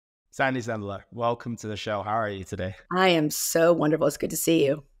Sandy Sembler, welcome to the show. How are you today? I am so wonderful. It's good to see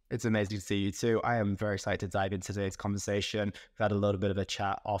you. It's amazing to see you too. I am very excited to dive into today's conversation. We've had a little bit of a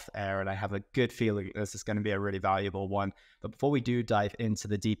chat off air, and I have a good feeling this is going to be a really valuable one. But before we do dive into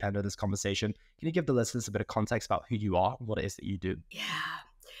the deep end of this conversation, can you give the listeners a bit of context about who you are and what it is that you do? Yeah.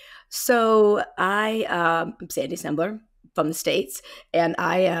 So I'm Sandy Sembler from the States, and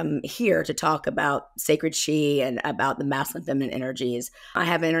I am here to talk about sacred she and about the masculine feminine energies. I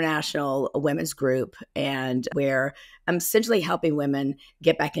have an international women's group, and where I'm essentially helping women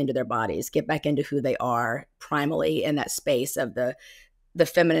get back into their bodies, get back into who they are primally in that space of the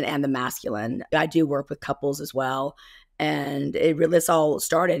feminine and the masculine. I do work with couples as well. And this all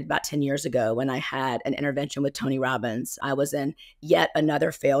started about 10 years ago when I had an intervention with Tony Robbins. I was in yet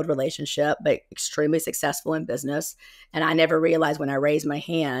another failed relationship, but extremely successful in business. And I never realized when I raised my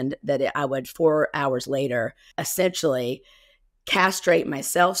hand that I would 4 hours later essentially castrate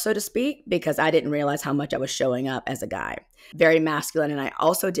myself, so to speak, because I didn't realize how much I was showing up as a guy. Very masculine. And I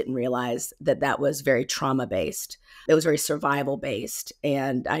also didn't realize that that was very trauma based. It was very survival based.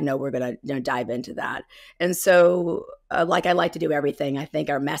 And I know we're going to dive into that. And so, like I like to do everything, I think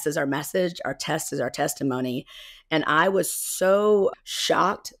our mess is our message, our test is our testimony. And I was so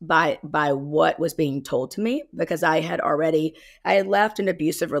shocked by what was being told to me because I had left an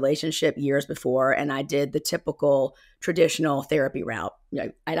abusive relationship years before, and I did the typical traditional therapy route.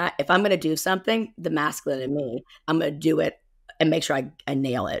 If I'm going to do something, the masculine in me, I'm going to do it and make sure I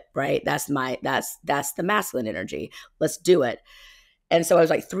nail it. Right? That's the masculine energy. Let's do it. And so I was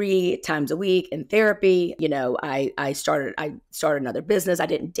like 3 times a week in therapy. I started another business. I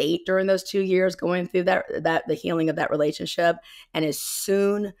didn't date during those 2 years going through the healing of that relationship. And as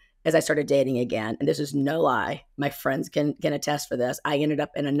soon as I started dating again, and this is no lie, my friends can attest for this, I ended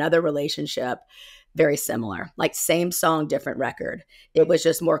up in another relationship very similar, like same song, different record. It was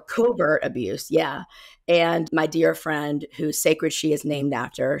just more covert abuse. Yeah. And my dear friend who Sakred she is named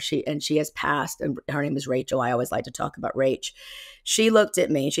after, she has passed, and her name is Rachel. I always like to talk about Rach. She looked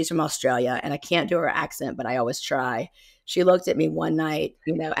at me, she's from Australia, and I can't do her accent, but I always try. She looked at me one night,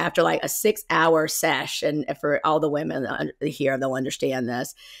 after like a 6-hour sesh, and for all the women here, they'll understand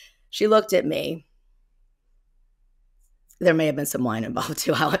this. She looked at me. There may have been some wine involved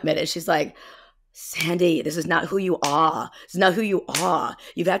too, I'll admit it. She's like, Sandy, this is not who you are. This is not who you are.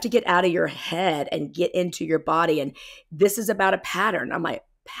 You have to get out of your head and get into your body. And this is about a pattern. I'm like,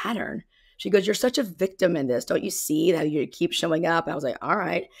 pattern? She goes, you're such a victim in this. Don't you see how you keep showing up? I was like, all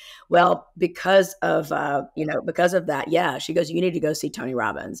right. Well, because of that, yeah. She goes, you need to go see Tony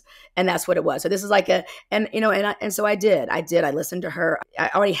Robbins. And that's what it was. So this is like and so I did. I listened to her. I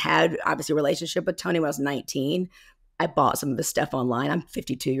already had obviously a relationship with Tony when I was 19. I bought some of his stuff online. I'm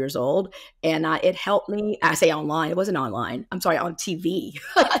 52 years old, and it helped me. I say online. It wasn't online. I'm sorry, on TV.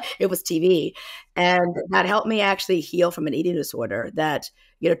 It was TV. And that helped me actually heal from an eating disorder that,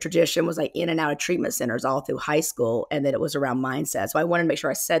 tradition was like in and out of treatment centers all through high school, and that it was around mindset. So I wanted to make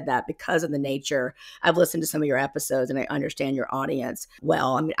sure I said that because of the nature. I've listened to some of your episodes, and I understand your audience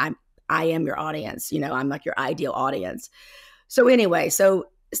well. I mean, I am your audience. I'm like your ideal audience. So anyway,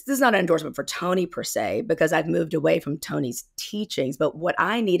 this is not an endorsement for Tony per se, because I've moved away from Tony's teachings. But what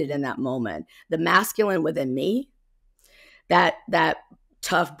I needed in that moment, the masculine within me, that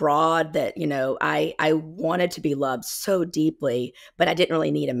tough broad that, I wanted to be loved so deeply, but I didn't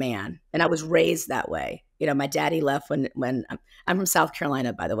really need a man. And I was raised that way. My daddy left when I'm from South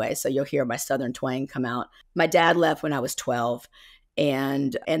Carolina, by the way, so you'll hear my Southern twang come out. My dad left when I was 12.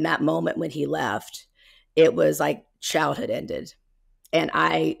 And in that moment when he left, it was like childhood ended. And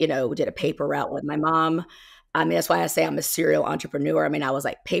I, did a paper route with my mom. I mean, that's why I say I'm a serial entrepreneur. I mean, I was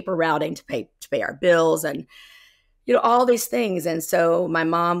like paper routing to pay our bills and, all these things. And so my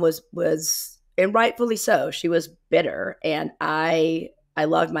mom was, and rightfully so, she was bitter. And I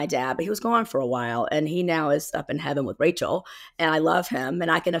loved my dad, but he was gone for a while. And he now is up in heaven with Rachel. And I love him. And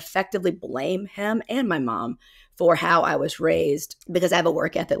I can effectively blame him and my mom for how I was raised because I have a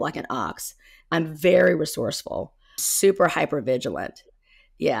work ethic like an ox. I'm very resourceful. Super hyper vigilant.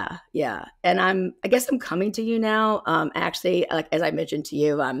 Yeah. And I guess I'm coming to you now. Actually, like as I mentioned to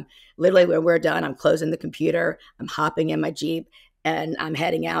you, I'm literally when we're done, I'm closing the computer, I'm hopping in my Jeep, and I'm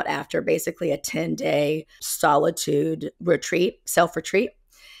heading out after basically a 10-day solitude retreat, self-retreat.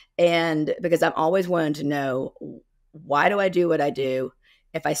 And because I'm always wanting to know, why do I do what I do?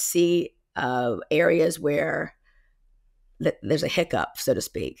 If I see areas where there's a hiccup, so to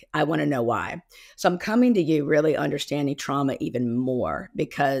speak, I want to know why. So I'm coming to you really understanding trauma even more,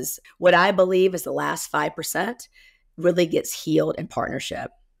 because what I believe is the last 5% really gets healed in partnership.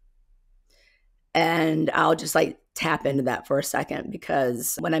 And I'll just like tap into that for a second,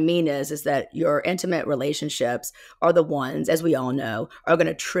 because what I mean is that your intimate relationships are the ones, as we all know, are going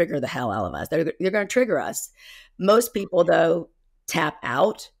to trigger the hell out of us. They're going to trigger us. Most people, though, tap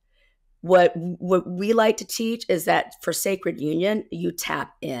out. What we like to teach is that for sacred union, you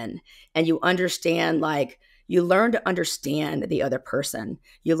tap in and you understand, like, you learn to understand the other person.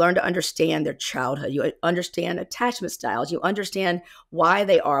 You learn to understand their childhood. You understand attachment styles. You understand why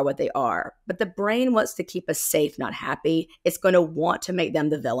they are what they are. But the brain wants to keep us safe, not happy. It's going to want to make them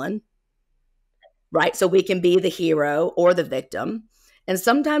the villain, right? So we can be the hero or the victim. And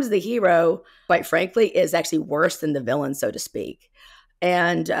sometimes the hero, quite frankly, is actually worse than the villain, so to speak.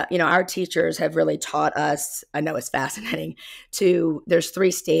 And, our teachers have really taught us, I know it's fascinating, there's 3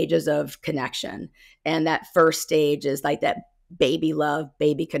 stages of connection. And that first stage is like that baby love,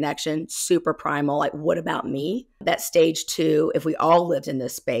 baby connection, super primal, like, what about me? That stage 2, if we all lived in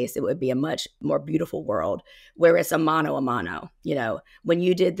this space, it would be a much more beautiful world, where it's a mano a mano. When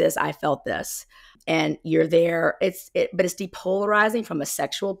you did this, I felt this. And you're there. But it's depolarizing from a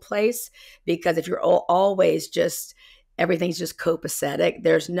sexual place, because if you're always just, everything's just copacetic.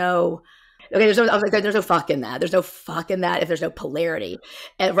 There's no fuck in that. There's no fuck in that if there's no polarity,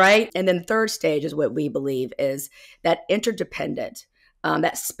 right? And then third stage is what we believe is that interdependent,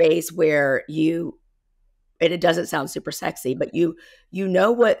 that space where and it doesn't sound super sexy, but you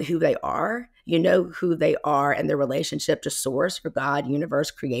know who they are. You know who they are and their relationship to source, or God,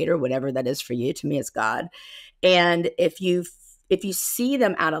 universe, creator, whatever that is for you. To me, it's God. And if you see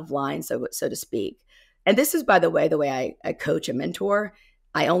them out of line, so to speak. And this is, by the way I coach and mentor.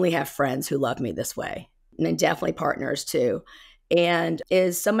 I only have friends who love me this way, and then definitely partners too. And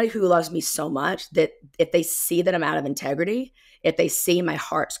is somebody who loves me so much that if they see that I'm out of integrity, if they see my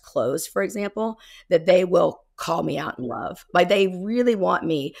heart's closed, for example, that they will call me out in love. Like, they really want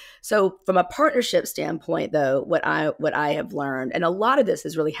me. So from a partnership standpoint, though, what I have learned, and a lot of this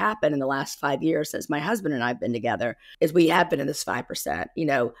has really happened in the last 5 years since my husband and I have been together, is we have been in this 5%,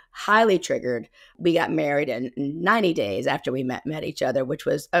 highly triggered. We got married in 90 days after we met each other, which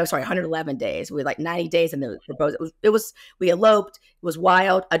was, 111 days. We were like 90 days and the proposal. We eloped. It was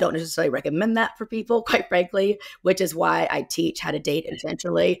wild. I don't necessarily recommend that for people, quite frankly, which is why I teach how to date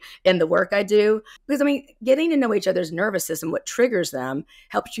intentionally in the work I do. Because, getting to know each other's nervous system, what triggers them,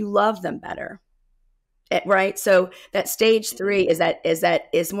 helps you love them better. Right? So that stage 3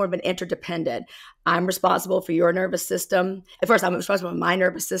 is more of an interdependent. I'm responsible for your nervous system. At first, I'm responsible for my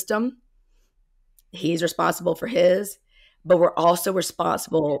nervous system. He's responsible for his, but we're also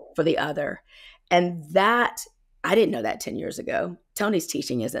responsible for the other. And that, I didn't know that 10 years ago. Tony's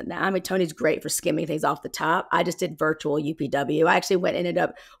teaching isn't that. Tony's great for skimming things off the top. I just did virtual UPW. I actually ended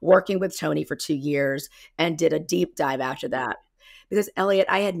up working with Tony for 2 years and did a deep dive after that. Because, Elliot,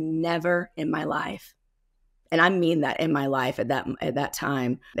 I had never in my life, and I mean that, in my life at that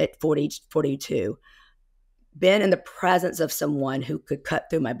time, at 42, been in the presence of someone who could cut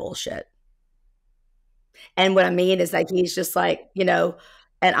through my bullshit. And what I mean is, like, he's just like,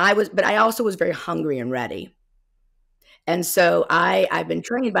 but I also was very hungry and ready. And so I've been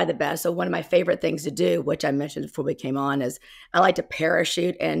trained by the best. So one of my favorite things to do, which I mentioned before we came on, is I like to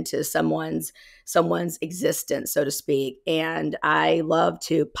parachute into someone's existence, so to speak. And I love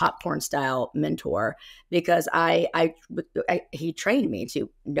to popcorn style mentor, because he trained me to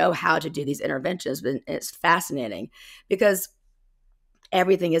know how to do these interventions. And it's fascinating, because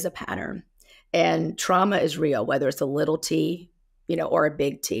everything is a pattern, and trauma is real, whether it's a little t, or a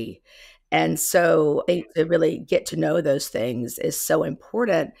big T. And so to really get to know those things is so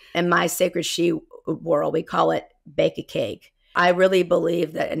important. In my Sacred She world, we call it bake a cake. I really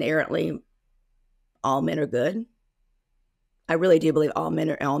believe that inherently all men are good. I really do believe all men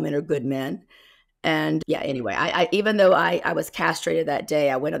are good men. And yeah, anyway, I even though I was castrated that day,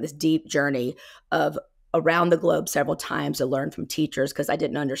 I went on this deep journey of around the globe several times to learn from teachers, because I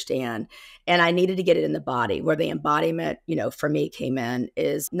didn't understand. And I needed to get it in the body, where the embodiment, for me, came in,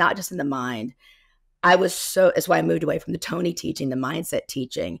 is not just in the mind. That's why I moved away from the Tony teaching, the mindset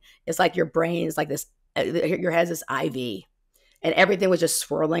teaching. It's like your brain is like this, your head is this IV, and everything was just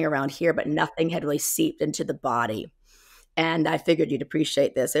swirling around here, but nothing had really seeped into the body. And I figured you'd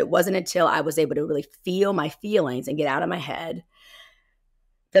appreciate this. It wasn't until I was able to really feel my feelings and get out of my head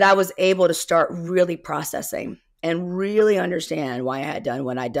that I was able to start really processing and really understand why I had done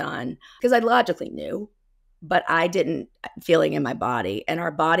what I'd done. Because I logically knew, but I didn't feeling in my body. And our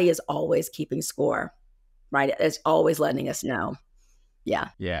body is always keeping score, right? It's always letting us know. Yeah.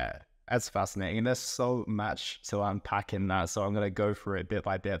 Yeah. That's fascinating. And there's so much to unpack in that. So I'm going to go through it bit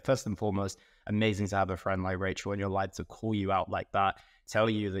by bit. First and foremost, amazing to have a friend like Rachel in your life to call you out like that, tell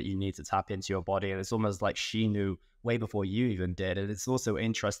you that you need to tap into your body. And it's almost like she knew way before you even did. And it's also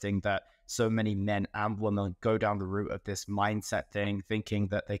interesting that so many men and women go down the route of this mindset thing, thinking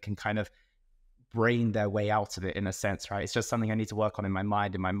that they can kind of brain their way out of it in a sense, right? It's just something I need to work on in my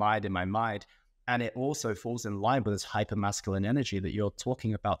mind, in my mind, in my mind. And it also falls in line with this hyper masculine energy that you're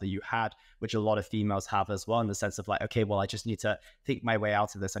talking about that you had, which a lot of females have as well, in the sense of like, okay, well, I just need to think my way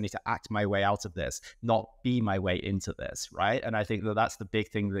out of this. I need to act my way out of this, not be my way into this, right? And I think that that's the big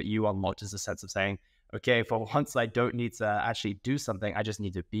thing that you unlocked, is a sense of saying, okay, for once I don't need to actually do something, I just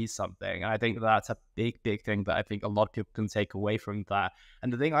need to be something. And I think that's a big, big thing that I think a lot of people can take away from that.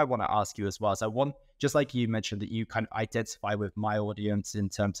 And the thing I want to ask you as well is, I want, just like you mentioned, that you kind of identify with my audience in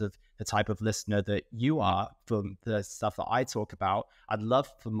terms of the type of listener that you are from the stuff that I talk about. I'd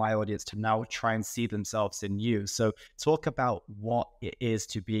love for my audience to now try and see themselves in you. So talk about what it is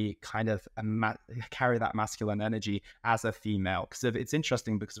to be kind of carry that masculine energy as a female. Because it's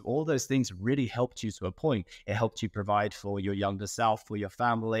interesting, because all those things really helped you to a point. It helped you provide for your younger self, for your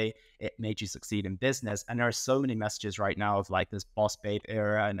family. It made you succeed in business. And there are so many messages right now of like this boss babe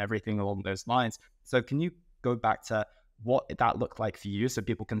era and everything along those lines. So can you go back to what that looked like for you, so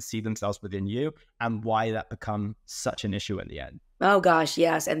people can see themselves within you, and why that become such an issue in the end? Oh gosh,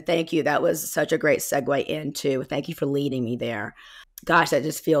 yes. And thank you. That was such a great segue into, thank you for leading me there. Gosh, that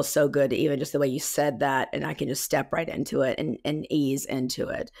just feels so good, even just the way you said that, and I can just step right into it and ease into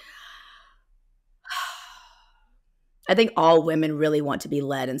it. I think all women really want to be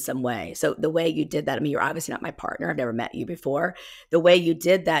led in some way. So the way you did that, I mean, you're obviously not my partner. I've never met you before. The way you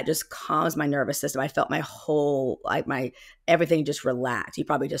did that just calms my nervous system. I felt my whole, like my, everything just relaxed. You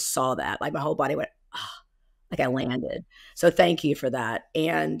probably just saw that. Like my whole body went, oh, like I landed. So thank you for that.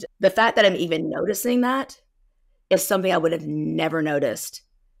 And the fact that I'm even noticing that is something I would have never noticed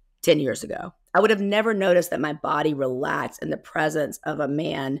 10 years ago. I would have never noticed that my body relaxed in the presence of a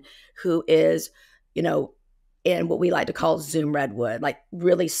man who is, you know, in what we like to call Zoom redwood, like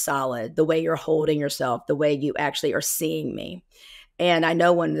really solid, the way you're holding yourself, the way you actually are seeing me. And I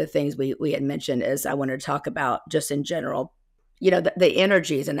know one of the things we had mentioned is I wanted to talk about just in general, you know, the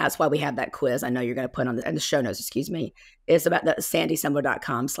energies. And that's why we have that quiz I know you're going to put on in the show notes, excuse me. It's about the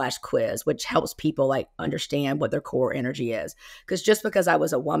sandysembler.com/quiz, which helps people like understand what their core energy is. Because just because I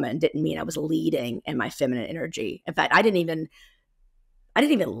was a woman didn't mean I was leading in my feminine energy. In fact, I didn't even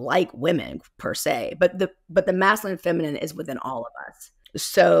like women per se, but the masculine and feminine is within all of us.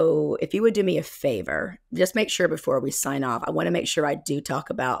 So if you would do me a favor, just make sure before we sign off, I want to make sure I do talk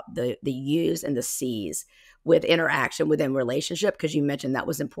about the U's and the C's with interaction within relationship, because you mentioned that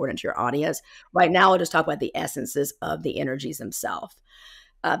was important to your audience. Right now, I'll just talk about the essences of the energies themselves,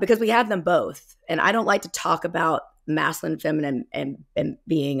 because we have them both. And I don't like to talk about masculine, feminine, and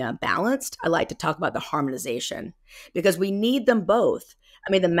being balanced. I like to talk about the harmonization, because we need them both.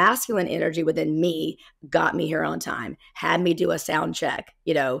 I mean, the masculine energy within me got me here on time, had me do a sound check,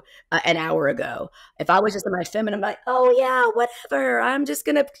 you know, an hour ago. If I was just in my feminine, I'm like, oh yeah, whatever. I'm just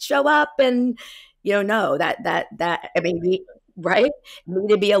going to show up and, you know, no, I mean, right? Me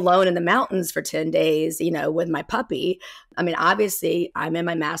to be alone in the mountains for 10 days, you know, with my puppy. I mean, obviously I'm in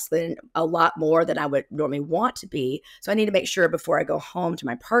my masculine a lot more than I would normally want to be. So I need to make sure before I go home to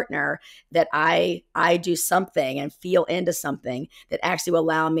my partner that I do something and feel into something that actually will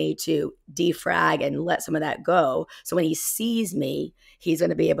allow me to defrag and let some of that go. So when he sees me, he's going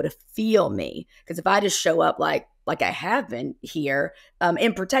to be able to feel me. Because if I just show up like I have been here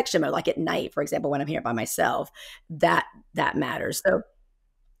in protection mode, like at night, for example, when I'm here by myself, that matters. So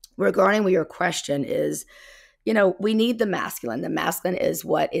regarding what your question is, you know, we need the masculine. The masculine is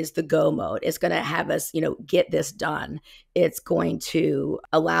what is the go mode. It's going to have us, you know, get this done. It's going to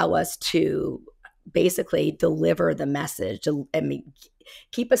allow us to basically deliver the message,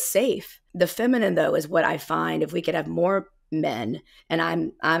 keep us safe. The feminine, though, is what I find if we could have more men, and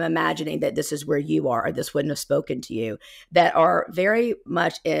I'm imagining that this is where you are, or this wouldn't have spoken to you, that are very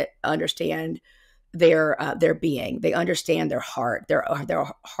much understand their being. They understand their heart. Their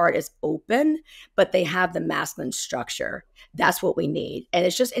heart is open, but they have the masculine structure. That's what we need, and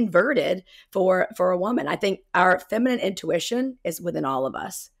it's just inverted for a woman. I think our feminine intuition is within all of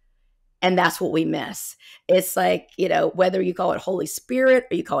us. And that's what we miss. It's like, you know, whether you call it Holy Spirit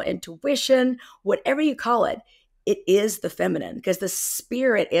or you call it intuition, whatever you call it, it is the feminine, because the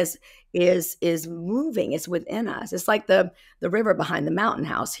spirit is moving. It's within us. It's like the river behind the mountain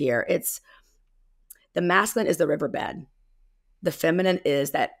house here. It's the masculine is the riverbed. The feminine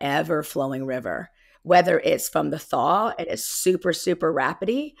is that ever flowing river, whether it's from the thaw and it's super, super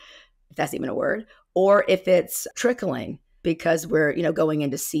rapidy, if that's even a word, or if it's trickling because we're, you know, going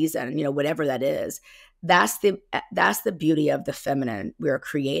into season, you know, whatever that is. that's the beauty of the feminine. We are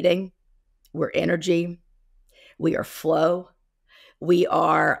creating, we're energy, we are flow, we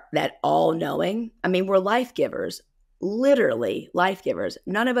are that all knowing. I mean, we're life givers, literally life givers.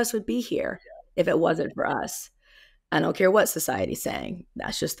 None of us would be here if it wasn't for us. I don't care what society's saying.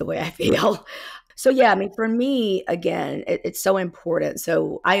 That's just the way I feel. So yeah, I mean, for me, again, it's so important.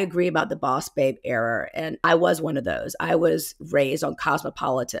 So I agree about the boss babe era, and I was one of those. I was raised on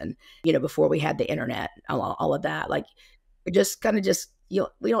Cosmopolitan, before we had the internet, all of that. Like, we just kind of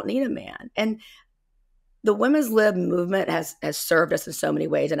we don't need a man. And the women's lib movement has served us in so many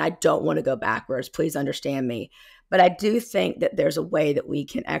ways, and I don't want to go backwards. Please understand me. But I do think that there's a way that we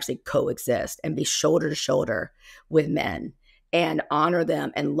can actually coexist and be shoulder to shoulder with men and honor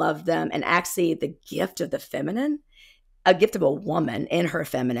them and love them. And actually, the gift of the feminine, a gift of a woman in her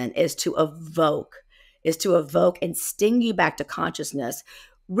feminine, is to evoke and sting you back to consciousness,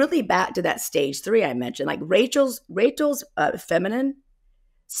 really back to that stage 3 I mentioned. Like Rachel's feminine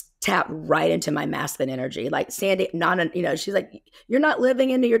tap right into my masculine energy. Like Sandy, she's like, you're not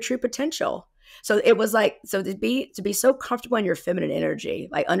living into your true potential. So it was like, so to be so comfortable in your feminine energy,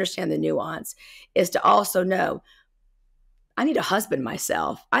 like understand the nuance, is to also know, I need to husband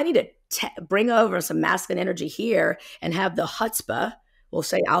myself. I need to bring over some masculine energy here and have the chutzpah,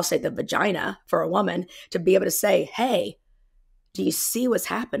 I'll say the vagina for a woman, to be able to say, hey, do you see what's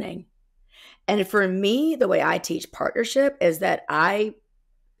happening? And for me, the way I teach partnership is that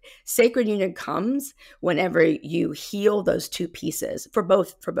sacred union comes whenever you heal those two pieces for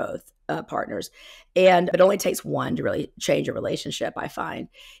both partners. And it only takes one to really change a relationship, I find,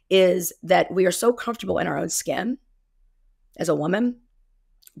 is that we are so comfortable in our own skin as a woman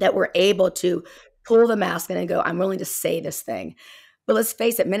that we're able to pull the mask in and go, I'm willing to say this thing. But let's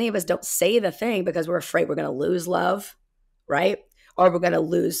face it, many of us don't say the thing because we're afraid we're going to lose love, right? Or we're going to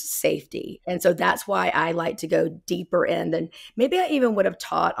lose safety. And so that's why I like to go deeper in than maybe I even would have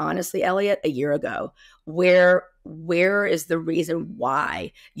taught, honestly, Elliot, a year ago. Where is the reason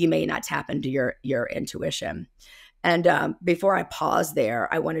why you may not tap into your intuition? And before I pause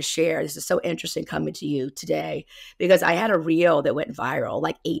there, I want to share, this is so interesting coming to you today, because I had a reel that went viral,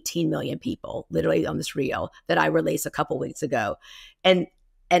 like 18 million people literally on this reel that I released a couple weeks ago. And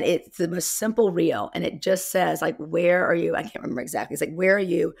it's the most simple reel. And it just says, like, where are you? I can't remember exactly. It's like, where are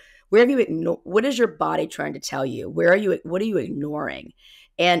you? Where have you what is your body trying to tell you? What are you ignoring?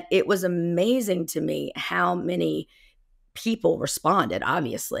 And it was amazing to me how many people responded,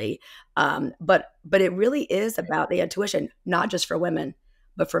 obviously. But it really is about the intuition, not just for women,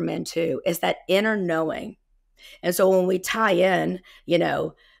 but for men too. It's that inner knowing. And so when we tie in,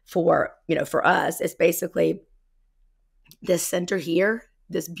 for us, it's basically this center here,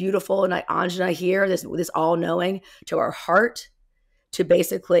 this beautiful and Anjana here, this all knowing, to our heart, to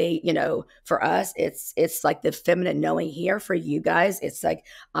basically, for us, it's like the feminine knowing here. For you guys, it's like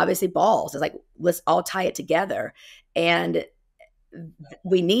obviously balls. It's like, let's all tie it together. And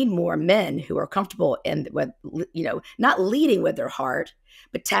we need more men who are comfortable with, not leading with their heart,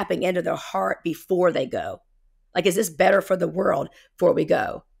 but tapping into their heart before they go. Like, is this better for the world before we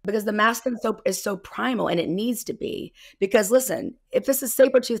go? Because the masculine is so primal, and it needs to be. Because listen, if this is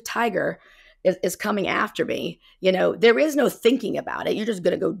saber-toothed tiger is coming after me, there is no thinking about it. You're just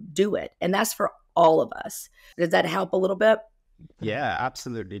going to go do it. And that's for all of us. Does that help a little bit? Yeah,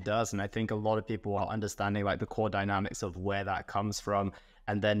 absolutely does. And I think a lot of people are understanding like the core dynamics of where that comes from,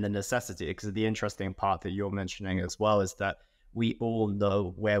 and then the necessity. Because the interesting part that you're mentioning as well is that we all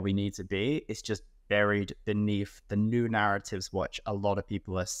know where we need to be. It's just buried beneath the new narratives, which a lot of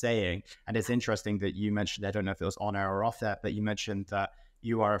people are saying. And it's interesting that you mentioned, I don't know if it was on air or off there, but you mentioned that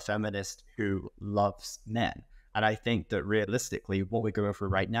you are a feminist who loves men. And I think that realistically, what we're going through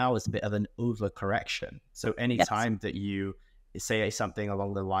right now is a bit of an overcorrection. So anytime that you say something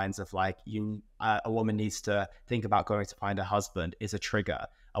along the lines of like, a woman needs to think about going to find a husband is a trigger.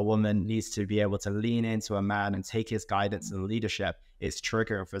 A woman needs to be able to lean into a man and take his guidance and leadership. It's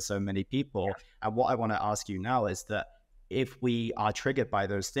triggering for so many people. And what I want to ask you now is that if we are triggered by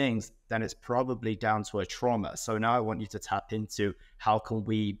those things, then it's probably down to a trauma. So now I want you to tap into how can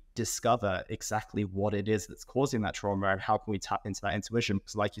we discover exactly what it is that's causing that trauma, and how can we tap into that intuition?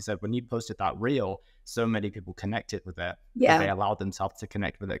 Because like you said, when you posted that reel, so many people connected with it. Yeah. They allowed themselves to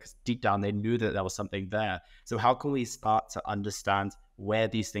connect with it because deep down they knew that there was something there. So how can we start to understand where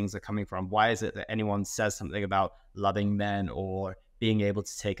these things are coming from? Why is it that anyone says something about loving men or being able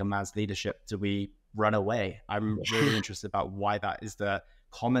to take a man's leadership, do we run away? I'm really interested about why that is the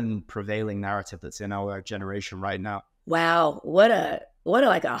common prevailing narrative that's in our generation right now. Wow, what a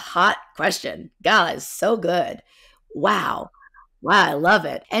like a hot question. God, it's so good. Wow. Wow, I love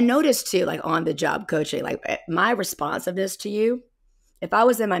it. And notice too, like on the job coaching, like my responsiveness to you, if I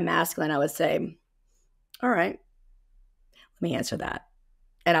was in my masculine, I would say, all right, let me answer that.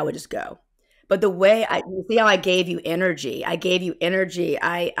 And I would just go. But the way you see how I gave you energy,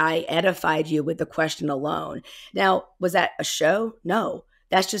 I edified you with the question alone. Now, was that a show? No,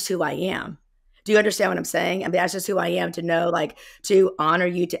 that's just who I am. Do you understand what I'm saying? I mean, that's just who I am, to know, like, to honor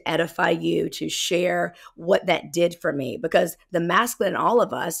you, to edify you, to share what that did for me. Because the masculine in all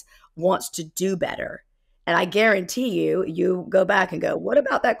of us wants to do better. And I guarantee you, you go back and go, what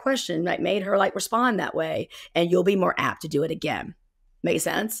about that question that made her like respond that way? And you'll be more apt to do it again. Make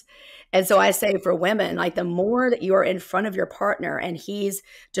sense? And so I say for women, like, the more that you're in front of your partner and he's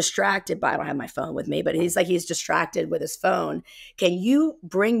distracted by, I don't have my phone with me, but he's distracted with his phone. Can you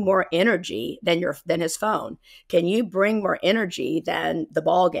bring more energy than his phone? Can you bring more energy than the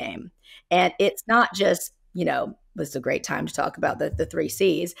ball game? And it's not just, this is a great time to talk about the three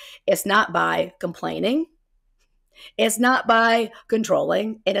C's. It's not by complaining. It's not by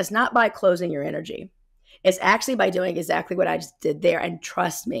controlling. And it's not by closing your energy. It's actually by doing exactly what I just did there. And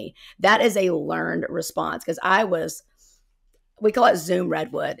trust me, that is a learned response, because we call it Zoom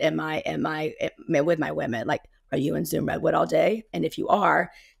Redwood with my women. Like, are you in Zoom Redwood all day? And if you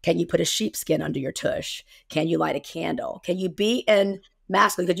are, can you put a sheepskin under your tush? Can you light a candle? Can you be in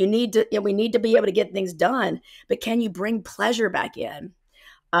masculine? Because we need to be able to get things done, but can you bring pleasure back in?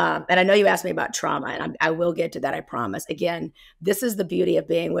 And I know you asked me about trauma, and I will get to that, I promise. Again, this is the beauty of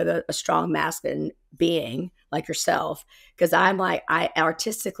being with a strong masculine being like yourself, because I'm like,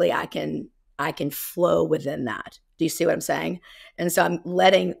 artistically, I can flow within that. Do you see what I'm saying? And so I'm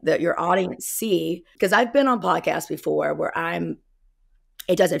letting your audience see, because I've been on podcasts before where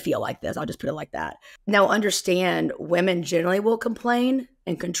it doesn't feel like this. I'll just put it like that. Now, understand, women generally will complain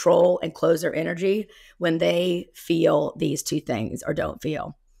and control and close their energy when they feel these two things, or don't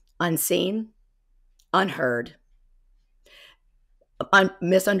feel: unseen, unheard,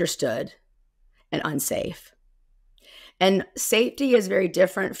 misunderstood, and unsafe. And safety is very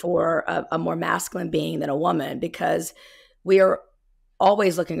different for a more masculine being than a woman, because we are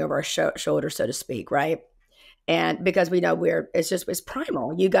always looking over our shoulder, so to speak, right? And because we know it's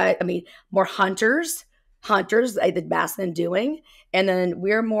primal. You guys, I mean, more hunters, like the masculine doing, and then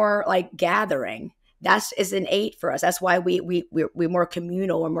we're more like gathering. That's is innate for us. That's why we're more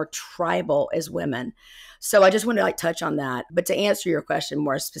communal, we're more tribal as women. So I just want to like touch on that. But to answer your question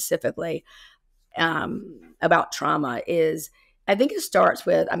more specifically, about trauma is, I think it starts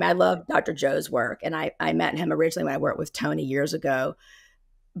with, I love Dr. Joe's work, and I met him originally when I worked with Tony years ago.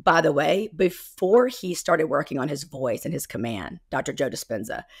 By the way, before he started working on his voice and his command, Dr. Joe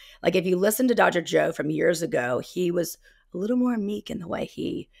Dispenza, like, if you listen to Dr. Joe from years ago, he was a little more meek in the way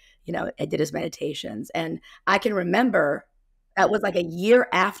he, did his meditations. And I can remember that was like a year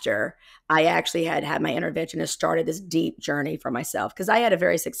after I actually had my intervention and started this deep journey for myself. Because I had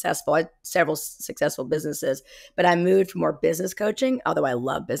several successful businesses, but I moved for more business coaching. Although I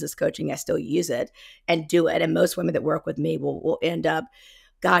love business coaching, I still use it and do it. And most women that work with me will end up,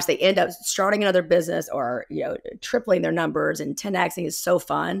 they end up starting another business, or, tripling their numbers, and 10Xing is so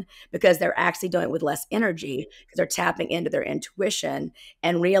fun because they're actually doing it with less energy, because they're tapping into their intuition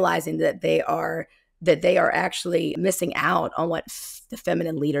and realizing that they are actually missing out on what the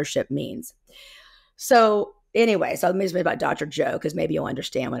feminine leadership means. So anyway, so let me just about Dr. Joe, because maybe you'll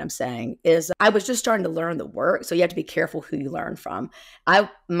understand what I'm saying, is I was just starting to learn the work. So you have to be careful who you learn from.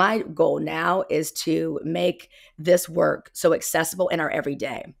 My goal now is to make this work so accessible in our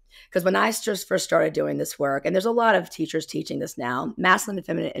everyday. Because when I just first started doing this work, and there's a lot of teachers teaching this now, masculine and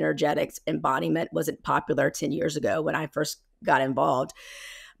feminine energetics embodiment wasn't popular 10 years ago when I first got involved.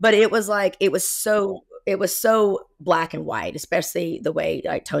 But it was so black and white, especially the way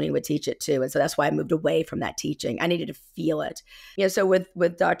like Tony would teach it too. And so that's why I moved away from that teaching. I needed to feel it. So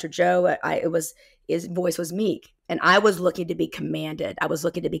with Dr. Joe, his voice was meek, and I was looking to be commanded. I was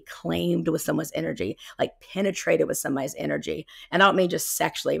looking to be claimed with someone's energy, like penetrated with somebody's energy. And I don't mean just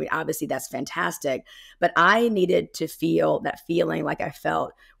sexually. I mean, obviously that's fantastic, but I needed to feel that feeling like I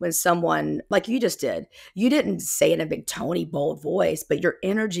felt when someone, like you just did, you didn't say it in a big Tony bold voice, but your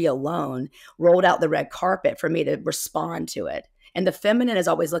energy alone rolled out the red carpet for me to respond to it. And the feminine is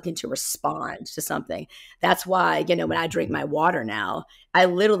always looking to respond to something. That's why, when I drink my water now, I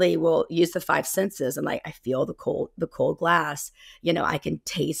literally will use the five senses, and like, I feel the cold glass. I can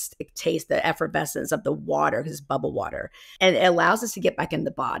taste the effervescence of the water, because it's bubble water, and it allows us to get back in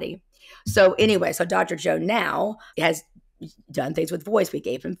the body. So anyway, so Dr. Joe now has done things with voice. We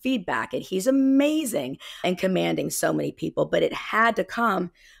gave him feedback, and he's amazing and commanding so many people, but it had to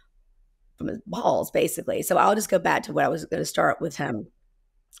come from his balls, basically. So I'll just go back to what I was going to start with him.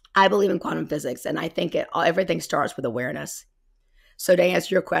 I believe in quantum physics, and I think everything starts with awareness. So to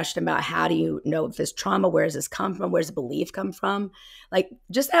answer your question about how do you know if this trauma, where does this come from? Where does the belief come from? Like,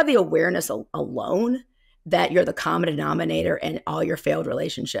 just have the awareness alone that you're the common denominator in all your failed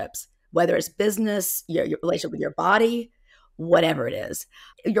relationships, whether it's business, your relationship with your body, whatever it is.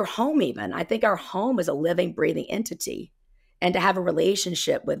 Your home even. I think our home is a living, breathing entity. And to have a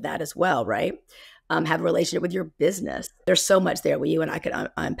relationship with that as well, right? Have a relationship with your business. There's so much there where you and I could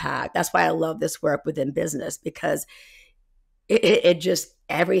unpack. That's why I love this work within business, because it just,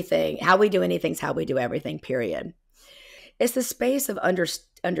 everything, how we do anything is how we do everything, period. It's the space of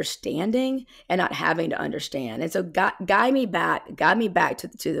understanding and not having to understand. And so guide me back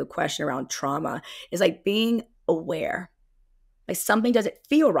to the question around trauma is like being aware. Like something doesn't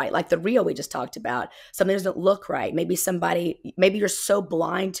feel right, like the reel we just talked about. Something doesn't look right. Maybe you're so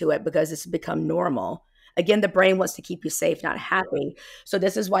blind to it because it's become normal. Again, the brain wants to keep you safe, not happy. So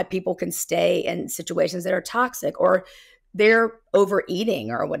this is why people can stay in situations that are toxic, or they're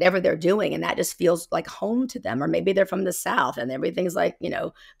overeating or whatever they're doing, and that just feels like home to them. Or maybe they're from the South and everything's like,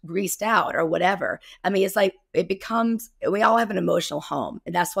 greased out or whatever. I mean, it's like we all have an emotional home,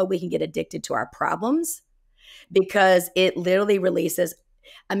 and that's why we can get addicted to our problems, because it literally releases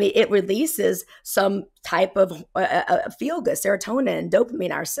some type of feel good, serotonin and dopamine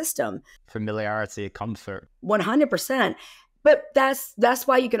in our system. Familiarity, comfort. 100%. But that's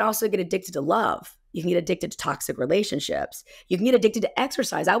why you can also get addicted to love. You can get addicted to toxic relationships. You can get addicted to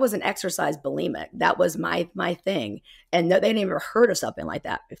exercise. I was an exercise bulimic. That was my thing. And they never heard of something like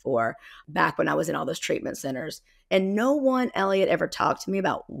that before, back when I was in all those treatment centers. And no one, Elliot, ever talked to me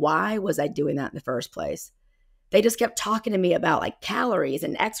about why was I doing that in the first place. They just kept talking to me about like calories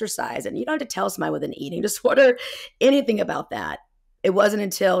and exercise. And you don't have to tell somebody with an eating disorder anything about that. It wasn't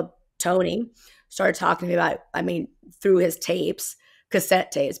until Tony started talking to me about, through his tapes, cassette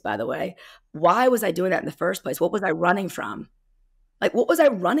tapes, by the way, why was I doing that in the first place? What was I running from? Like, what was I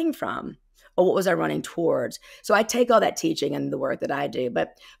running from? Or what was I running towards? So I take all that teaching and the work that I do.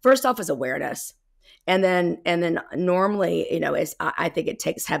 But first off is awareness. And then normally, I think it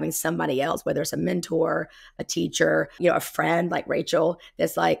takes having somebody else, whether it's a mentor, a teacher, a friend like Rachel,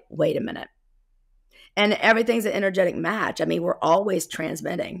 that's like, wait a minute. And everything's an energetic match. We're always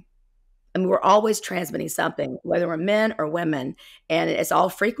transmitting. We're always transmitting something, whether we're men or women, and it's all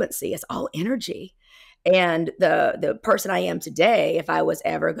frequency, it's all energy. And the person I am today, if I was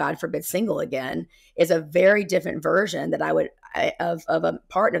ever, God forbid, single again, is a very different version that of a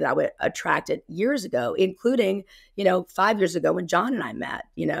partner that I would attracted years ago, including, 5 years ago when John and I met,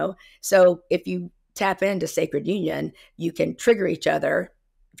 So if you tap into Sacred Union, you can trigger each other.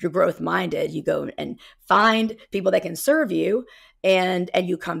 If you're growth minded, you go and find people that can serve you, and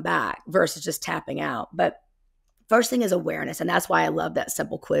you come back versus just tapping out. But first thing is awareness. And that's why I love that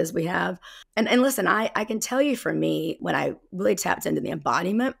simple quiz we have. And listen, I can tell you, for me, when I really tapped into the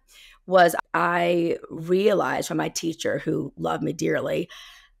embodiment, was I realized from my teacher, who loved me dearly,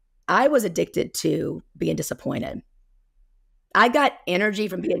 I was addicted to being disappointed. I got energy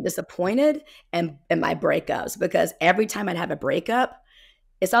from being disappointed and my breakups, because every time I'd have a breakup,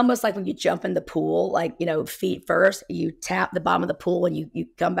 it's almost like when you jump in the pool, like, feet first, you tap the bottom of the pool and you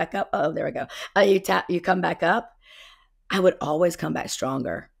come back up. Oh, there we go. You come back up. I would always come back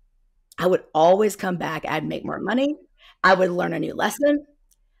stronger. I would always come back. I'd make more money. I would learn a new lesson,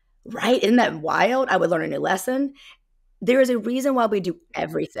 right? Isn't that wild? I would learn a new lesson. There is a reason why we do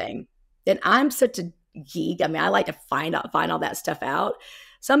everything. And I'm such a geek. I like to find all that stuff out.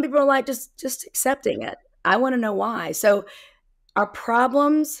 Some people are like, just accepting it. I want to know why. So our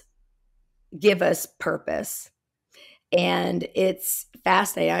problems give us purpose, and it's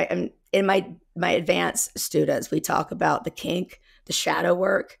fascinating. In my advanced students, we talk about the kink, the shadow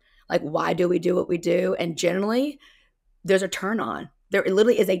work, like why do we do what we do? And generally, there's a turn on. There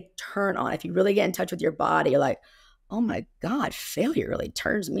literally is a turn on. If you really get in touch with your body, you're like, oh my God, failure really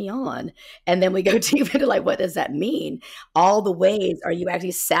turns me on. And then we go deep into like, what does that mean? All the ways are you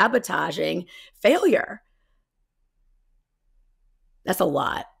actually sabotaging failure? That's a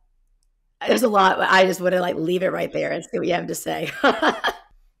lot. There's a lot. I just want to like leave it right there and see what you have to say.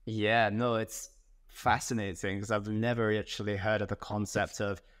 Yeah, no, it's fascinating, because I've never actually heard of the concept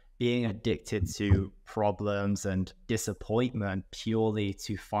of being addicted to problems and disappointment purely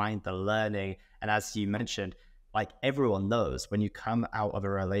to find the learning. And as you mentioned, like everyone knows, when you come out of a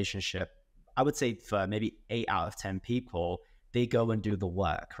relationship, I would say for maybe 8 out of 10 people, they go and do the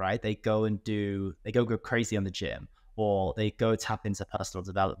work, right? They go go crazy on the gym, or they go tap into personal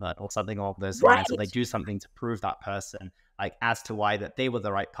development or something along those lines, or they do something to prove that person like as to why that they were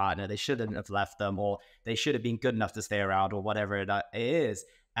the right partner, they shouldn't have left them, or they should have been good enough to stay around, or whatever it is.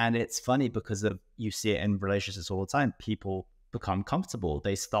 And it's funny because of, you see it in relationships all the time. People become comfortable.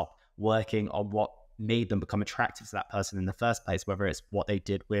 They stop working on what made them become attractive to that person in the first place, whether it's what they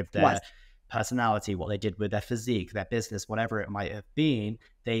did with their What? personality, what they did with their physique, their business, whatever it might have been.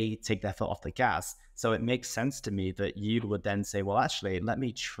 They take their foot off the gas. So it makes sense to me that you would then say, well, actually, let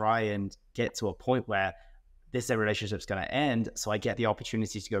me try and get to a point where this relationship's going to end, so I get the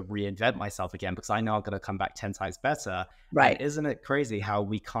opportunity to go reinvent myself again, because I know I'm going to come back 10 times better. And Right. isn't it crazy how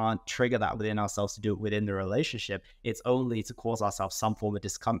we can't trigger that within ourselves to do it within the relationship? It's only to cause ourselves some form of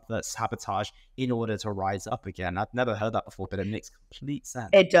discomfort, sabotage, in order to rise up again. I've never heard that before, but it makes complete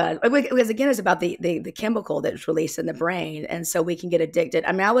sense. It does. Because again, it's about the chemical that's released in the brain. And so we can get addicted.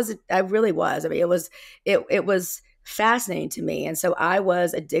 I mean, I really was. I mean, it was fascinating to me. And so I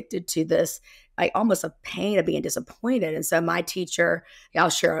was addicted to this, like almost a pain of being disappointed. And so my teacher, I'll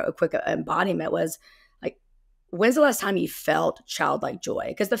share a quick embodiment, was like, when's the last time you felt childlike joy?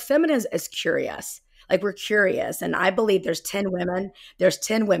 Because the feminine is curious. Like, we're curious. And I believe there's 10 women,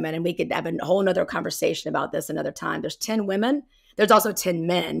 and we could have a whole nother conversation about this another time. There's 10 women. There's also 10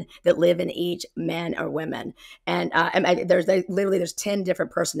 men that live in each, men or women. And there's 10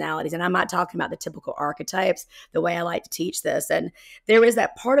 different personalities. And I'm not talking about the typical archetypes, the way I like to teach this. And there is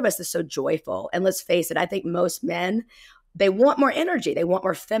that part of us that's so joyful. And let's face it, I think most men, they want more energy. They want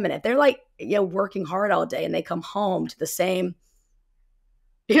more feminine. They're like, working hard all day, and they come home to the same,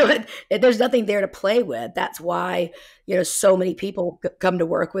 there's nothing there to play with. That's why, so many people come to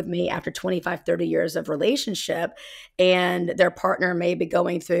work with me after 25, 30 years of relationship, and their partner may be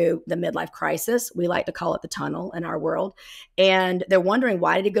going through the midlife crisis. We like to call it the tunnel in our world. And they're wondering,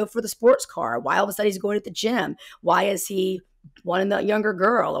 why did he go for the sports car? Why all of a sudden he's going to the gym? Why is he wanting the younger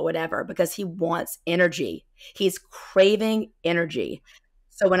girl or whatever? Because he wants energy. He's craving energy.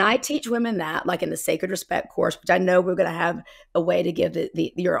 So when I teach women that, like in the Sacred Respect course, which I know we're going to have a way to give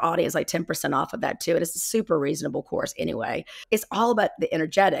your audience like 10% off of that too. It's a super reasonable course anyway. It's all about the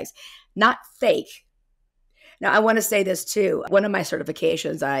energetics, not fake. Now, I want to say this too. One of my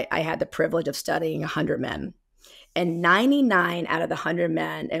certifications, I had the privilege of studying 100 men. And 99 out of the 100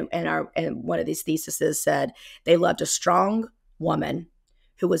 men, and one of these theses said they loved a strong woman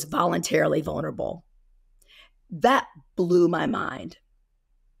who was voluntarily vulnerable. That blew my mind.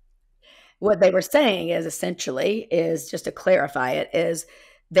 What they were saying is essentially, is just to clarify it, is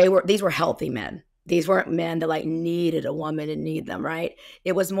these were healthy men. These weren't men that like needed a woman to need them, right?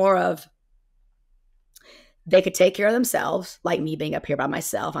 It was more of, they could take care of themselves, like me being up here by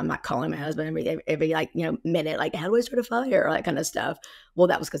myself. I'm not calling my husband every minute, like, how do I start a fire, or that kind of stuff. Well,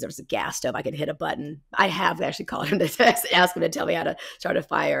 that was because there was a gas stove. I could hit a button. I have actually called him to ask him to tell me how to start a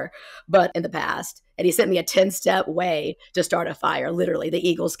fire, but in the past. And he sent me a 10-step way to start a fire, literally, the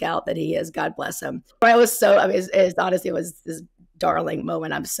Eagle Scout that he is. God bless him. I was so, I mean, honestly, it was this darling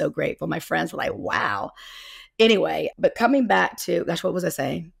moment. I'm so grateful. My friends were like, wow. Anyway, but coming back to, gosh, what was I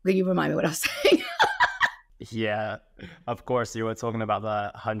saying? Will you remind me what I was saying? Yeah, of course. You were talking about the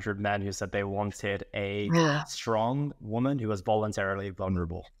 100 men who said they wanted a strong woman who was voluntarily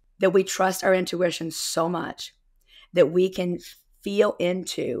vulnerable. That we trust our intuition so much that we can feel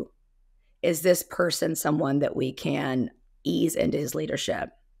into, is this person someone that we can ease into his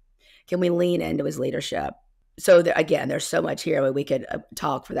leadership? Can we lean into his leadership? So again, there's so much here where we could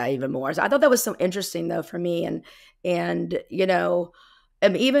talk for that even more. So I thought that was so interesting though for me. And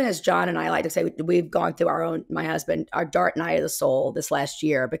even as John and I like to say, we've gone through my husband, our dark night of the soul this last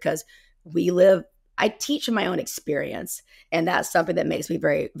year, because I teach in my own experience. And that's something that makes me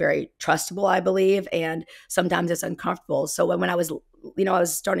very, very trustable, I believe. And sometimes it's uncomfortable. So when I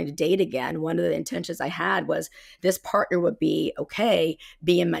was starting to date again, one of the intentions I had was this partner would be okay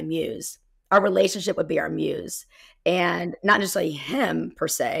being my muse. Our relationship would be our muse. And not necessarily him per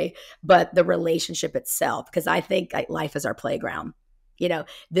se, but the relationship itself. Because I think life is our playground.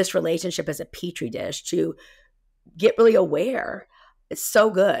 This relationship is a petri dish to get really aware. It's so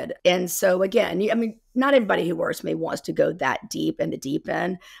good. And so again, not everybody who works with me wants to go that deep in the deep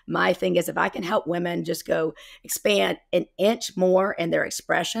end. My thing is, if I can help women just go expand an inch more in their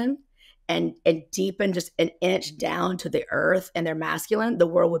expression and deepen just an inch down to the earth and their masculine, the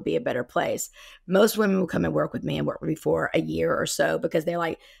world would be a better place. Most women will come and work with me and work with me for a year or so because they're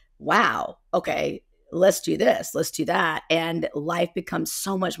like, wow, okay, let's do this, let's do that. And life becomes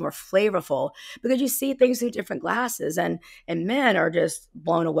so much more flavorful because you see things through different glasses, and men are just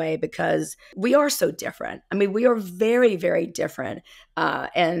blown away because we are so different. We are very, very different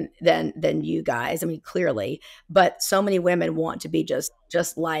and than you guys. Clearly, but so many women want to be just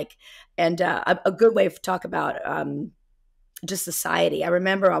like, and a good way to talk about just society. I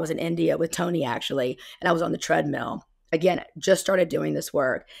remember I was in India with Tony actually, and I was on the treadmill. Again, just started doing this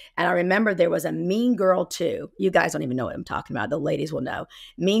work. And I remember there was a Mean Girl 2. You guys don't even know what I'm talking about. The ladies will know.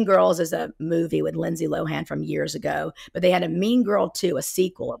 Mean Girls is a movie with Lindsay Lohan from years ago, but they had a Mean Girl 2, a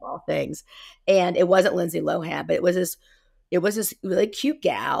sequel of all things. And it wasn't Lindsay Lohan, but it was this really cute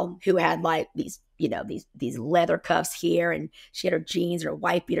gal who had like these, these leather cuffs here, and she had her jeans and her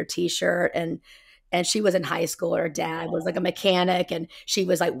wife beater t-shirt, and she was in high school. Her dad was like a mechanic, and she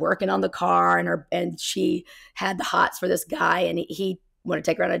was like working on the car, and she had the hots for this guy, and he wanted to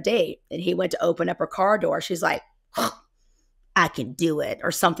take her on a date, and he went to open up her car door. She's like, I can do it,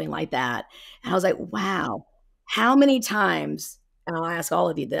 or something like that. And I was like, wow, how many times, and I'll ask all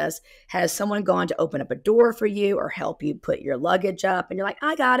of you this, has someone gone to open up a door for you or help you put your luggage up, and you're like,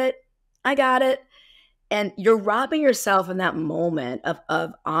 I got it. I got it. And you're robbing yourself in that moment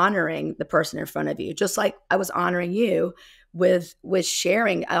of honoring the person in front of you, just like I was honoring you with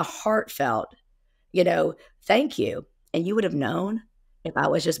sharing a heartfelt, thank you. And you would have known if I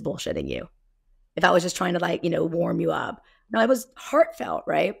was just bullshitting you, if I was just trying to warm you up. No, it was heartfelt,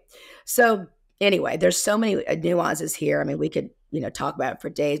 right? So anyway, there's so many nuances here. I mean, we could, talk about it for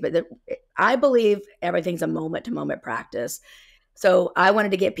days, but I believe everything's a moment to moment practice. So I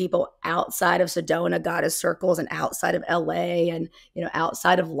wanted to get people outside of Sedona Goddess Circles and outside of LA and,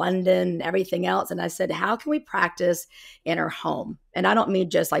 outside of London and everything else. And I said, how can we practice in our home? And I don't mean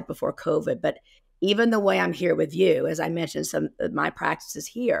just like before COVID, but even the way I'm here with you, as I mentioned, some of my practices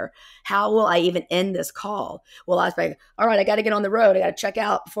here, how will I even end this call? Well, I was like, all right, I got to get on the road. I got to check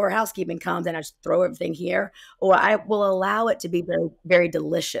out before housekeeping comes, and I just throw everything here. Or I will allow it to be very, very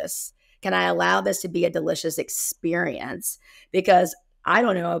delicious. Can I allow this to be a delicious experience? Because I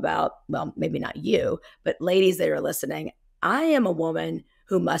don't know about, well, maybe not you, but ladies that are listening, I am a woman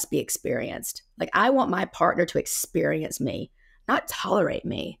who must be experienced. Like, I want my partner to experience me, not tolerate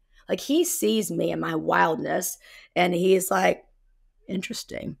me. Like, he sees me and my wildness, and he's like,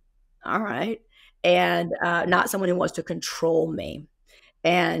 interesting. All right. And not someone who wants to control me.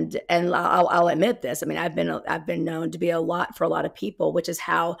 And I'll admit this. I mean, I've been known to be a lot for a lot of people, which is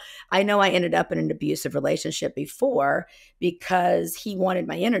how I know I ended up in an abusive relationship before, because he wanted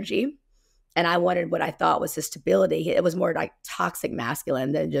my energy and I wanted what I thought was his stability. It was more like toxic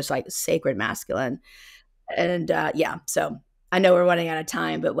masculine than just like sacred masculine. And yeah, so I know we're running out of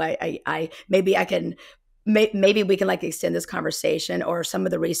time, but maybe we can like extend this conversation, or some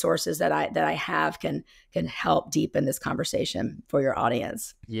of the resources that I have can help deepen this conversation for your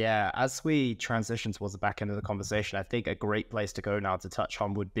audience. Yeah, as we transition towards the back end of the conversation, I think a great place to go now to touch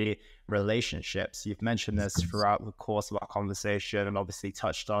on would be relationships. You've mentioned this throughout the course of our conversation, and obviously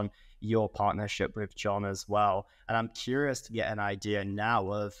touched on your partnership with John as well. And I'm curious to get an idea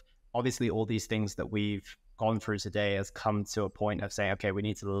now of, obviously, all these things that we've gone through today has come to a point of saying, okay, we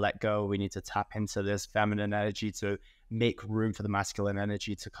need to let go. We need to tap into this feminine energy to make room for the masculine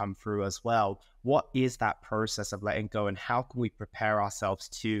energy to come through as well. What is that process of letting go, and how can we prepare ourselves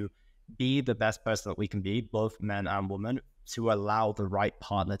to be the best person that we can be, both men and women, to allow the right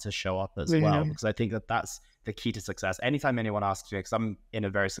partner to show up as well? Because I think that that's the key to success. Anytime anyone asks me, because I'm in a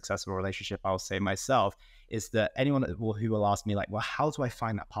very successful relationship, I'll say myself, is that anyone who will ask me like, well, how do I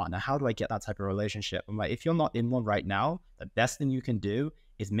find that partner? How do I get that type of relationship? I'm like, if you're not in one right now, the best thing you can do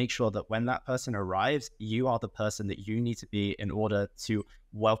is make sure that when that person arrives, you are the person that you need to be in order to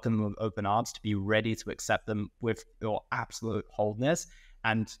welcome them with open arms, to be ready to accept them with your absolute wholeness.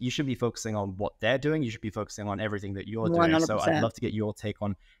 And you should be focusing on what they're doing. You should be focusing on everything that you're 100%. doing. So I'd love to get your take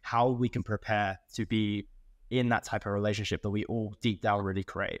on how we can prepare to be in that type of relationship that we all deep down really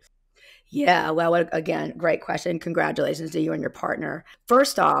crave. Yeah, well, again, great question. Congratulations to you and your partner.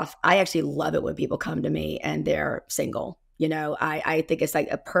 First off, I actually love it when people come to me and they're single. I think it's like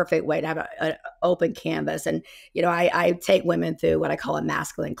a perfect way to have an open canvas. And, I take women through what I call a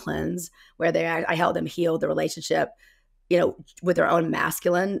masculine cleanse, where I help them heal the relationship, with their own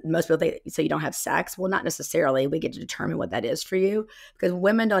masculine. Most people say you don't have sex. Well, not necessarily. We get to determine what that is for you, because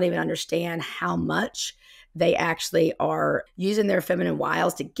women don't even understand how much they actually are using their feminine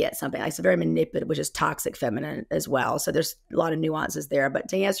wiles to get something. Like, it's very manipulative, which is toxic feminine as well. So there's a lot of nuances there. But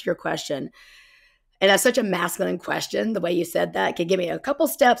to answer your question, and that's such a masculine question, the way you said that, can give me a couple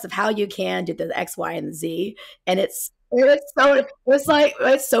steps of how you can do the X, Y, and the Z. And it's so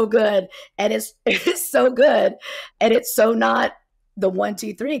good. And it's so good. And it's so not the 1,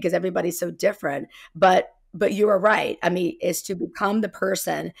 2, 3, because everybody's so different. But you are right. I mean, it's to become the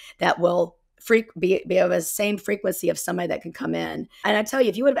person that will be of the same frequency of somebody that can come in. And I tell you,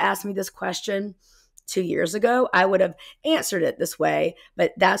 if you would have asked me this question 2 years ago, I would have answered it this way.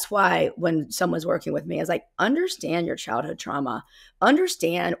 But that's why when someone's working with me, I was like, understand your childhood trauma,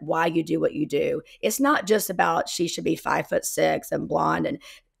 understand why you do what you do. It's not just about she should be 5'6" and blonde and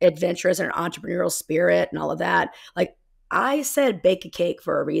adventurous and an entrepreneurial spirit and all of that. Like I said, bake a cake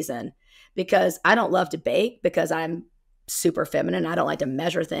for a reason, because I don't love to bake because I'm super feminine. I don't like to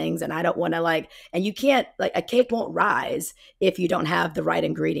measure things, and I don't want to and you can't, like, a cake won't rise if you don't have the right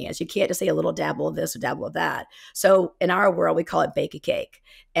ingredients. You can't just say a little dabble of this or dabble of that. So in our world, we call it bake a cake.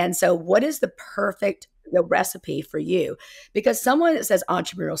 And so what is the perfect recipe for you? Because someone that says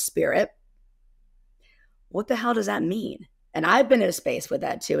entrepreneurial spirit, what the hell does that mean? And I've been in a space with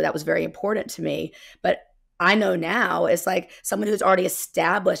that too. That was very important to me. But I know now it's like someone who's already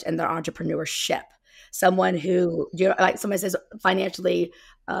established in their entrepreneurship, someone who, like somebody says financially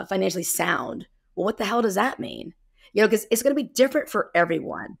sound. Well, what the hell does that mean? Because it's going to be different for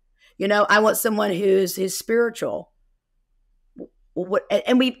everyone. I want someone who's spiritual.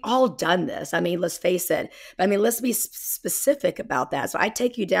 And we've all done this. I mean, let's face it. But I mean, let's be specific about that. So I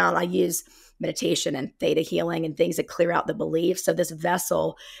take you down. I use meditation and theta healing and things that clear out the beliefs. So this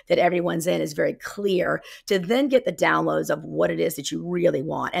vessel that everyone's in is very clear to then get the downloads of what it is that you really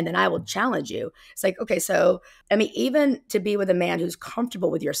want. And then I will challenge you. It's like, okay, so, I mean, even to be with a man who's comfortable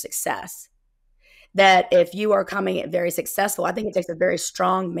with your success, that if you are coming very successful, I think it takes a very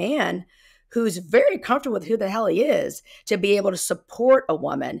strong man who's very comfortable with who the hell he is to be able to support a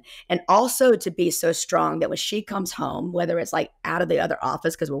woman, and also to be so strong that when she comes home, whether it's like out of the other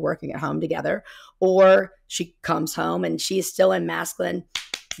office because we're working at home together, or she comes home and she's still in masculine,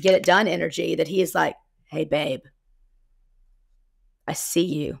 get it done energy, that he is like, hey, babe, I see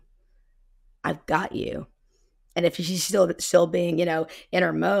you. I've got you. And if she's still being, in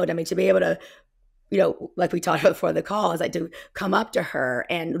her mode, I mean, to be able to, like we talked about before the call, is like to come up to her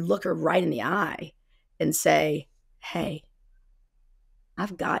and look her right in the eye and say, hey,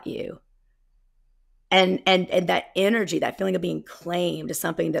 I've got you. And that energy, that feeling of being claimed is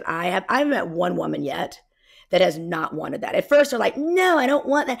something that I haven't met one woman yet that has not wanted that. At first they're like, no, I don't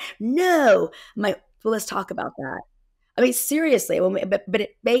want that. No. I'm like, well, let's talk about that. I mean, seriously, but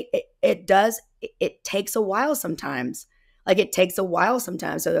it does, it takes a while sometimes. Like it takes a while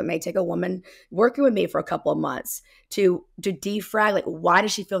sometimes. So it may take a woman working with me for a couple of months to defrag, like, why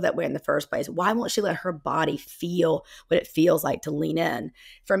does she feel that way in the first place? Why won't she let her body feel what it feels like to lean in?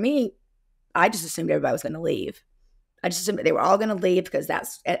 For me, I just assumed everybody was going to leave. I just assumed that they were all going to leave because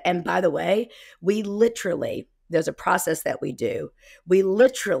and by the way, there's a process that we do. We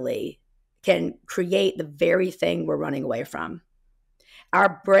literally can create the very thing we're running away from.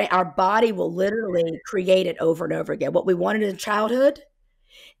 Our brain, our body will literally create it over and over again. What we wanted in childhood,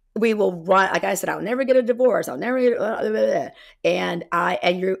 we will run. Like I said, I'll never get a divorce. I'll never get,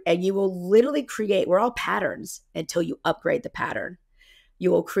 and you will literally create. We're all patterns until you upgrade the pattern.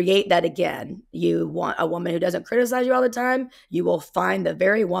 You will create that again. You want a woman who doesn't criticize you all the time. You will find the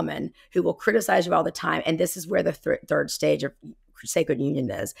very woman who will criticize you all the time. And this is where the third stage of sacred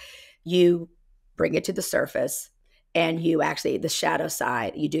union is. You bring it to the surface. And you actually, the shadow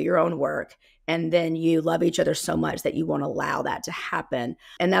side, you do your own work, and then you love each other so much that you won't allow that to happen.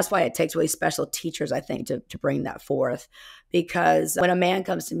 And that's why it takes really special teachers, I think, to bring that forth. Because when a man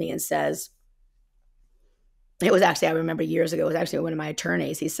comes to me and says, it was actually, I remember years ago, it was actually one of my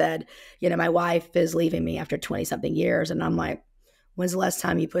attorneys. He said, my wife is leaving me after 20-something years. And I'm like, when's the last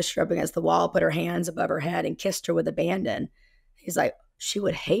time you pushed her up against the wall, put her hands above her head, and kissed her with abandon? He's like, she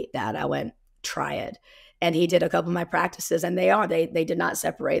would hate that. I went, try it. And he did a couple of my practices, and they did not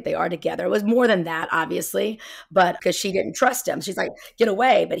separate. They are together. It was more than that, obviously, but because she didn't trust him. She's like, get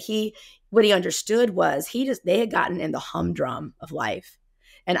away. But what he understood was they had gotten in the humdrum of life.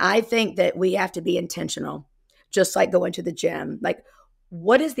 And I think that we have to be intentional, just like going to the gym. Like,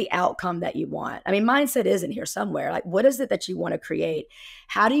 what is the outcome that you want? I mean, mindset is in here somewhere. Like, what is it that you want to create?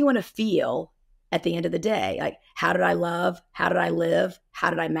 How do you want to feel at the end of the day? Like, how did I love? How did I live? How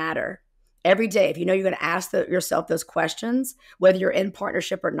did I matter? Every day, if you know you're going to ask yourself those questions, whether you're in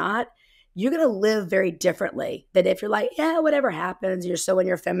partnership or not, you're going to live very differently than if you're like, yeah, whatever happens, you're so in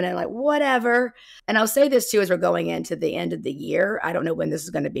your feminine, like, whatever. And I'll say this too, as we're going into the end of the year. I don't know when this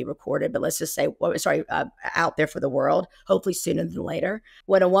is going to be recorded, but let's just say, out there for the world, hopefully sooner than later.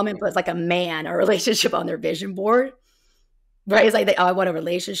 When a woman puts like a man or a relationship on their vision board, right? It's like, I want a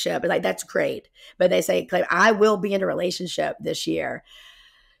relationship. It's like, that's great. But they say, I will be in a relationship this year.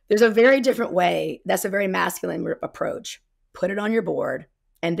 There's a very different way. That's a very masculine approach. Put it on your board.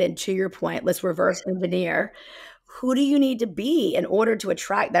 And then to your point, let's reverse engineer. Who do you need to be in order to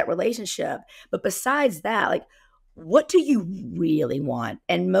attract that relationship? But besides that, like, what do you really want?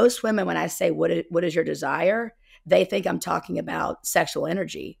 And most women, when I say, what is your desire? They think I'm talking about sexual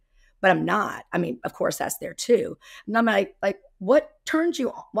energy, but I'm not. I mean, of course, that's there too. And I'm like, what turns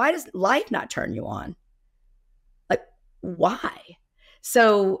you on? Why does life not turn you on? Like, why?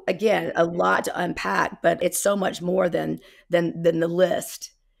 So again, a lot to unpack, but it's so much more than the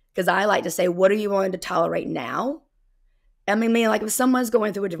list. Because I like to say, what are you willing to tolerate now? I mean, like if someone's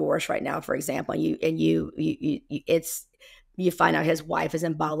going through a divorce right now, for example, it's you find out his wife is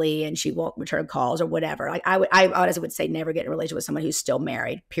in Bali and she won't return calls or whatever. Like I honestly would say never get in a relationship with someone who's still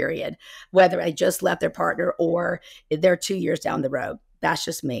married, period. Whether they just left their partner or they're 2 years down the road. That's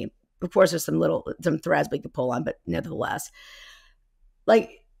just me. Of course, there's some threads we could pull on, but nevertheless,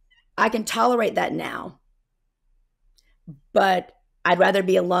 like I can tolerate that now, but I'd rather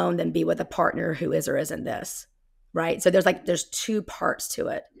be alone than be with a partner who is or isn't this. Right. So there's two parts to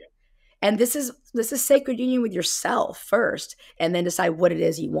it. And this is sacred union with yourself first, and then decide what it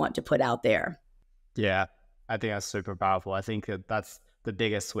is you want to put out there. Yeah, I think that's super powerful. I think that that's the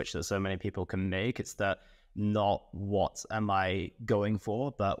biggest switch that so many people can make. It's that not what am I going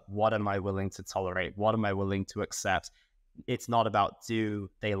for, but what am I willing to tolerate? What am I willing to accept? It's not about do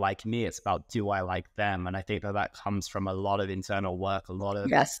they like me, it's about do I like them. And I think that that comes from a lot of internal work, a lot of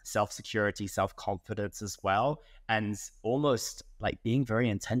Yes. self-security, self-confidence as well, and almost like being very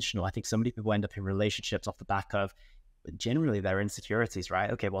intentional. I think so many people end up in relationships off the back of generally their insecurities, right?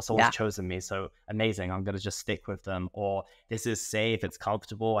 Okay, well, someone's Yeah. chosen me, so amazing, I'm going to just stick with them. Or this is safe, it's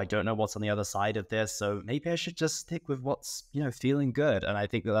comfortable, I don't know what's on the other side of this, so maybe I should just stick with what's, feeling good. And I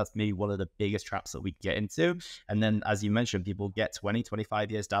think that that's maybe one of the biggest traps that we get into. And then, as you mentioned, people get 20,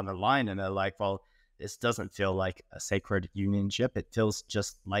 25 years down the line and they're like, well, this doesn't feel like a sacred unionship. It feels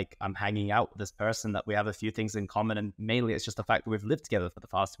just like I'm hanging out with this person, that we have a few things in common. And mainly it's just the fact that we've lived together for the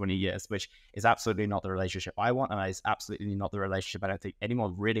past 20 years, which is absolutely not the relationship I want. And it's absolutely not the relationship I don't think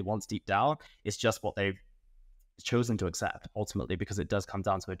anyone really wants deep down. It's just what they've chosen to accept ultimately, because it does come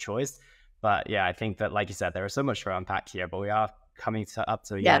down to a choice. But yeah, I think that, like you said, there is so much to unpack here, but we are coming up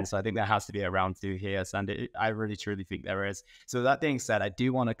to the Yeah. end. So I think there has to be a round two here, Sandy. I really, truly think there is. So that being said, I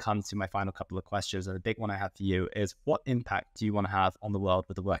do want to come to my final couple of questions. And the big one I have for you is, what impact do you want to have on the world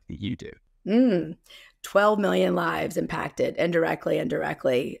with the work that you do? Mm. 12 million lives impacted indirectly and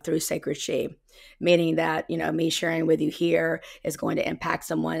directly through Sacred She, meaning that, me sharing with you here is going to impact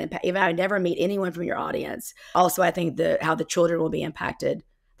someone. If I never meet anyone from your audience, also, I think how the children will be impacted,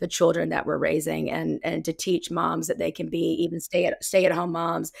 the children that we're raising, and to teach moms that they can be even stay at home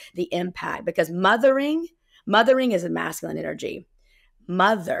moms, the impact, because mothering is a masculine energy.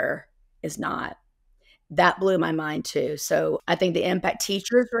 Mother is not. That blew my mind too. So I think the impact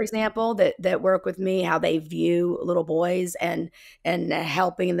teachers, for example, that work with me, how they view little boys and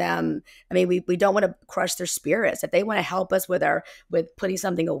helping them. I mean, we don't want to crush their spirits. If they want to help us with putting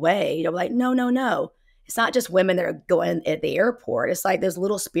something away, like, no, no, no. It's not just women that are going at the airport. It's like there's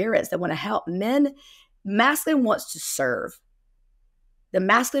little spirits that want to help. Masculine wants to serve. The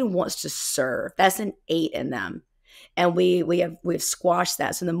masculine wants to serve. That's an 8 in them. And we've squashed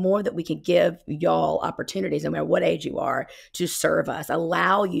that. So the more that we can give y'all opportunities, no matter what age you are, to serve us,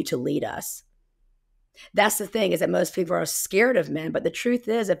 allow you to lead us. That's the thing, is that most people are scared of men. But the truth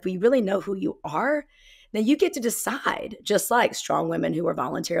is, if we really know who you are, then you get to decide, just like strong women who are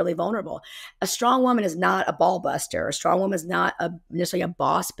voluntarily vulnerable. A strong woman is not a ball buster. A strong woman is not necessarily a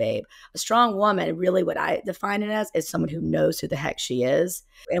boss babe. A strong woman, really what I define it as, is someone who knows who the heck she is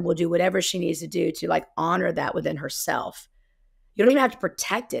and will do whatever she needs to do to honor that within herself. You don't even have to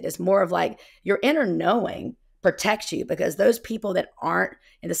protect it. It's more of like your inner knowing protects you, because those people that aren't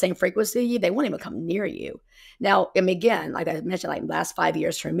in the same frequency, they won't even come near you. Now, I mean, again, like I mentioned, last 5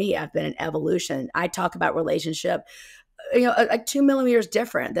 years for me, I've been in evolution. I talk about relationship, like 2 millimeters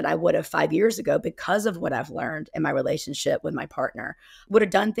different than I would have 5 years ago, because of what I've learned in my relationship with my partner. Would have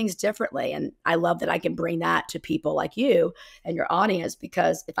done things differently. And I love that I can bring that to people like you and your audience,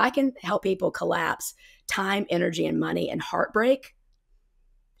 because if I can help people collapse time, energy, and money and heartbreak,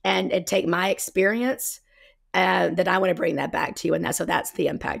 and take my experience, that I want to bring that back to you. And that's the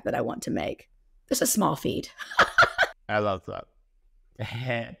impact that I want to make. Just a small feat. I love that.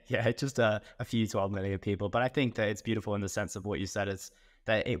 Yeah, just a few 12 million people. But I think that it's beautiful in the sense of what you said, is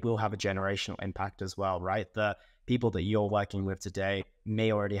that it will have a generational impact as well, right? The people that you're working with today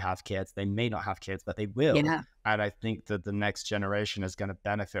may already have kids. They may not have kids, but they will. Yeah. And I think that the next generation is going to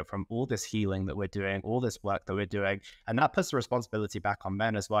benefit from all this healing that we're doing, all this work that we're doing. And that puts the responsibility back on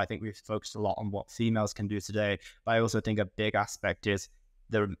men as well. I think we've focused a lot on what females can do today, but I also think a big aspect is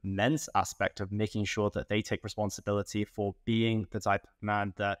the men's aspect of making sure that they take responsibility for being the type of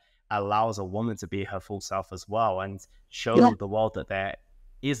man that allows a woman to be her full self as well, and Yeah. show the world that there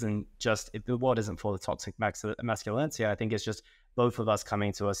isn't just, if the world isn't full of toxic masculinity. I think it's just both of us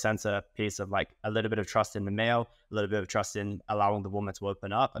coming to a center piece of like a little bit of trust in the male, a little bit of trust in allowing the woman to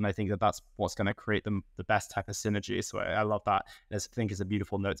open up. And I think that that's what's going to create the best type of synergy. So I love that. I think it's a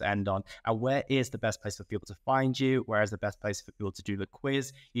beautiful note to end on. And where is the best place for people to find you? Where is the best place for people to do the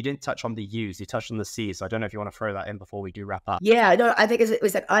quiz? You didn't touch on the U's, you touched on the C's. So I don't know if you want to throw that in before we do wrap up. Yeah, no, I think it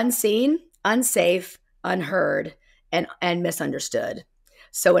was like unseen, unsafe, unheard, and misunderstood.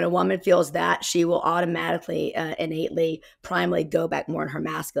 So when a woman feels that, she will automatically, innately, primarily go back more in her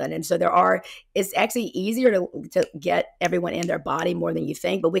masculine. And so it's actually easier to get everyone in their body more than you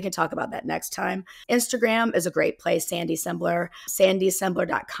think, but we can talk about that next time. Instagram is a great place, Sandy Sembler.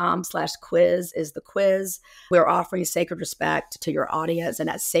 SandySembler.com/quiz is the quiz. We're offering sacred respect to your audience, and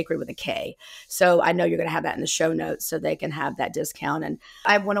that's sacred with a K. So I know you're going to have that in the show notes so they can have that discount. And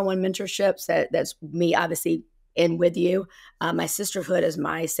I have one-on-one mentorships that's me, obviously, in with you. My sisterhood is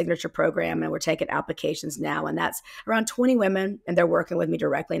my signature program, and we're taking applications now, and that's around 20 women, and they're working with me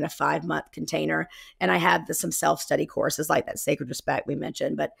directly in a 5-month container. And I have some self-study courses like that sacred respect we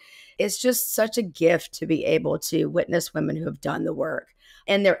mentioned, but it's just such a gift to be able to witness women who have done the work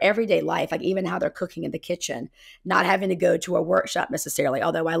in their everyday life, like even how they're cooking in the kitchen, not having to go to a workshop necessarily,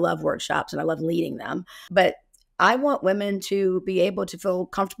 although I love workshops and I love leading them. But I want women to be able to feel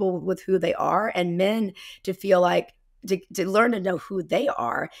comfortable with who they are, and men to feel like to learn to know who they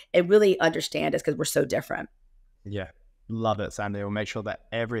are and really understand us because we're so different. Yeah. Love it, Sandy. We'll make sure that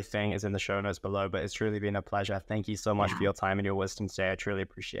everything is in the show notes below, but it's truly been a pleasure. Thank you so much Yeah. for your time and your wisdom today. I truly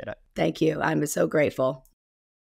appreciate it. Thank you. I'm so grateful.